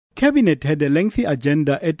Cabinet had a lengthy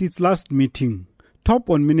agenda at its last meeting.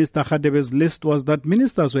 Top on Minister Radebe's list was that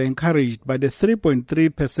ministers were encouraged by the 3.3%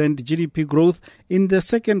 GDP growth in the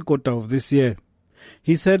second quarter of this year.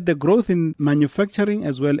 He said the growth in manufacturing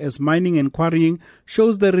as well as mining and quarrying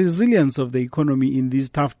shows the resilience of the economy in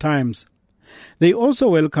these tough times. They also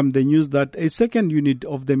welcomed the news that a second unit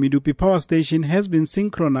of the Medupi power station has been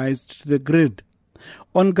synchronized to the grid.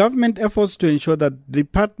 On government efforts to ensure that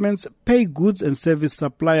departments pay goods and service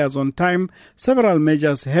suppliers on time, several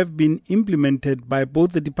measures have been implemented by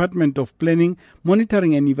both the Department of Planning,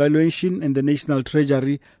 Monitoring and Evaluation and the National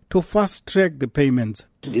Treasury to fast-track the payments.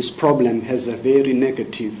 This problem has a very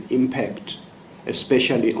negative impact,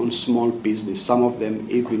 especially on small business. Some of them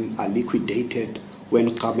even are liquidated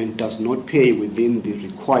when government does not pay within the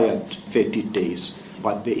required 30 days.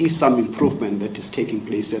 But there is some improvement that is taking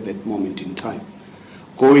place at that moment in time.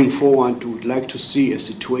 Going forward, we would like to see a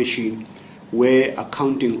situation where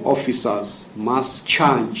accounting officers must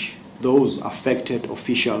charge those affected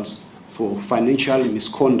officials for financial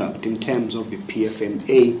misconduct in terms of the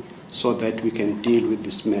PFMA so that we can deal with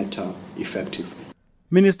this matter effectively.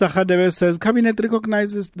 Minister Radebe says Cabinet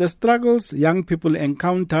recognizes the struggles young people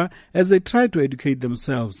encounter as they try to educate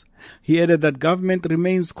themselves. He added that government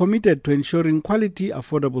remains committed to ensuring quality,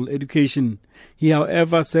 affordable education. He,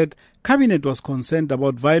 however, said Cabinet was concerned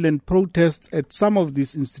about violent protests at some of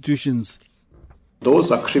these institutions.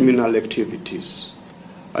 Those are criminal activities.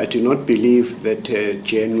 I do not believe that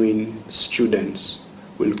genuine students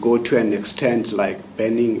will go to an extent like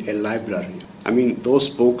banning a library. I mean, those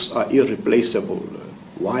books are irreplaceable.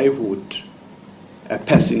 Why would a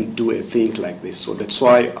person do a thing like this? So that's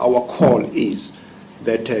why our call is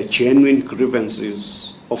that genuine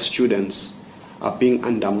grievances of students are being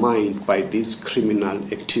undermined by these criminal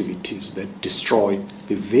activities that destroy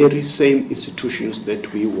the very same institutions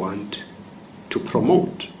that we want to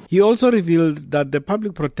promote. He also revealed that the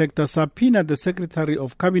public protector subpoenaed the Secretary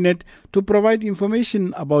of Cabinet to provide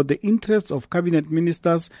information about the interests of cabinet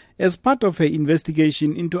ministers as part of her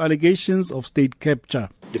investigation into allegations of state capture.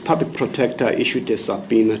 The public protector issued a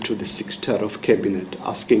subpoena to the Secretary of Cabinet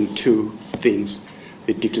asking two things: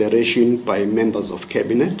 the declaration by members of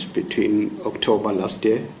Cabinet between October last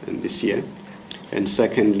year and this year, and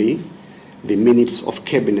secondly, the minutes of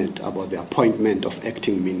Cabinet about the appointment of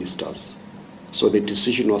acting ministers. So the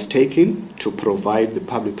decision was taken to provide the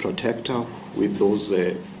public protector with those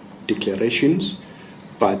declarations,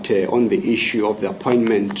 but on the issue of the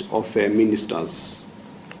appointment of ministers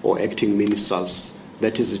or acting ministers,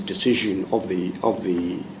 that is a decision of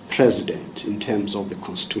the president in terms of the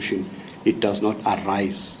constitution. It does not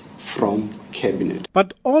arise from Cabinet.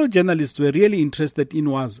 But all journalists were really interested in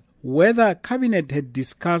was whether Cabinet had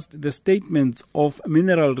discussed the statements of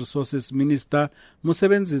Mineral Resources Minister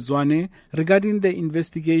Mosebenzi Zwane regarding the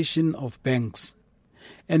investigation of banks.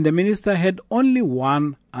 And the minister had only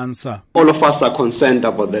one answer. All of us are concerned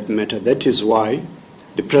about that matter. That is why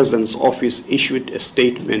the President's office issued a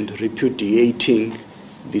statement repudiating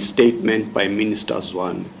the statement by Minister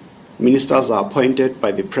Zwane. Ministers are appointed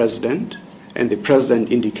by the President, and the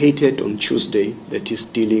President indicated on Tuesday that he's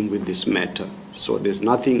dealing with this matter. So there's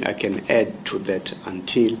nothing I can add to that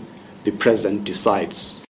until the President decides.